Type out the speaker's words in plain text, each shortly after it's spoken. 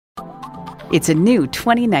It's a new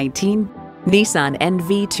 2019 Nissan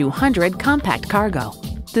NV200 compact cargo.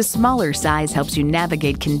 The smaller size helps you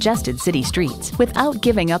navigate congested city streets without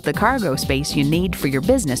giving up the cargo space you need for your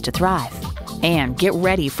business to thrive. And get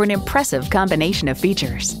ready for an impressive combination of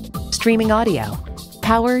features: streaming audio,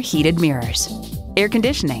 power heated mirrors, air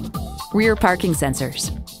conditioning, rear parking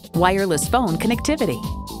sensors, wireless phone connectivity,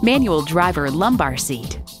 manual driver lumbar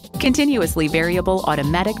seat, continuously variable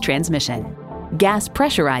automatic transmission, gas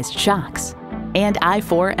pressurized shocks, and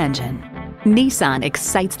i4 engine. Nissan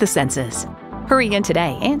excites the senses. Hurry in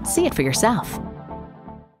today and see it for yourself.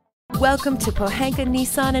 Welcome to Pohanka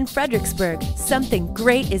Nissan in Fredericksburg. Something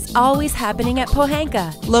great is always happening at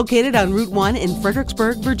Pohanka. Located on Route 1 in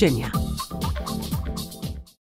Fredericksburg, Virginia.